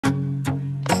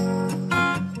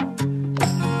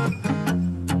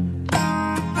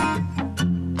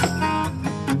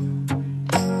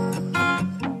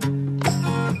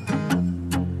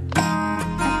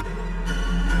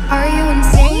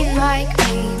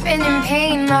been in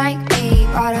pain like me.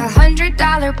 Bought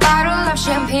 $100 bottle of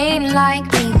champagne like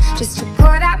me, just to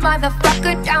pour that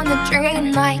motherfucker down the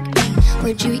drain like me.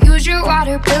 Would you use your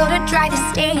water bill to dry the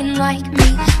stain like me?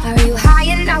 Are you high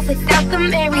enough without the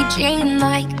Mary Jane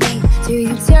like me? Do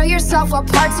you tear yourself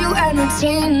apart to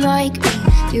entertain like me?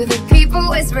 Do the people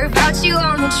whisper about you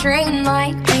on the train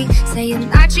like me, saying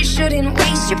that you shouldn't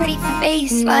waste your pretty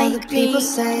face like the people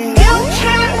say you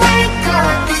can't wake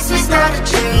up, this is not a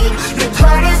dream. Your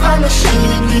part is a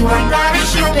machine, you are not a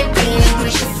human being.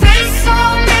 With your face so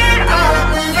made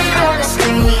up, living on a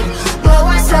screen. Low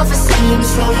on self-esteem,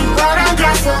 so you run on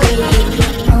gasoline.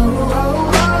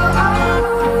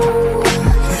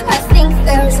 I think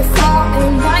there's a flaw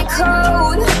in my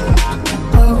code.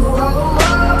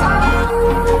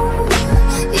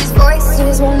 These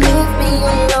voices won't leave me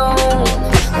alone.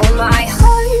 Oh, my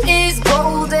heart is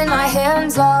gold and my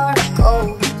hands are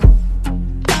cold.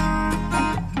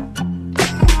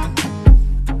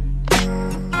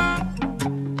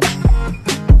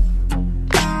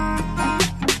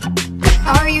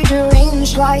 Are you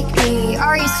deranged like me?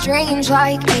 Are you strange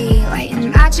like me?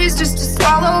 Lighting matches just to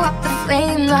swallow up the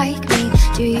flame like me?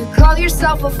 Do you call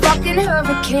yourself a fucking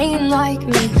hurricane like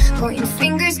me? Pointing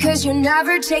fingers cause you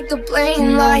never take the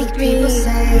blame like me. People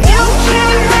say you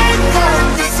can't wake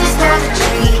up, this is not a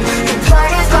dream. Your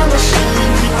part is a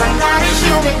machine, you are not a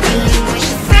human being. With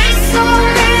your face so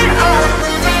made up,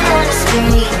 living on a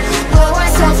screen. Low on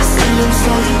self-esteem,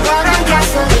 so you run on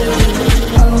gasoline.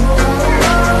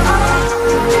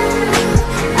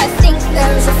 I think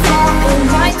there's a flaw in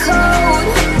my code.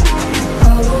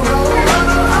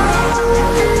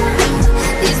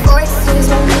 These voices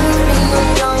won't leave me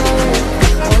alone.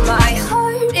 Oh, my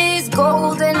heart is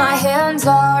gold and my hands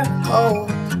are cold.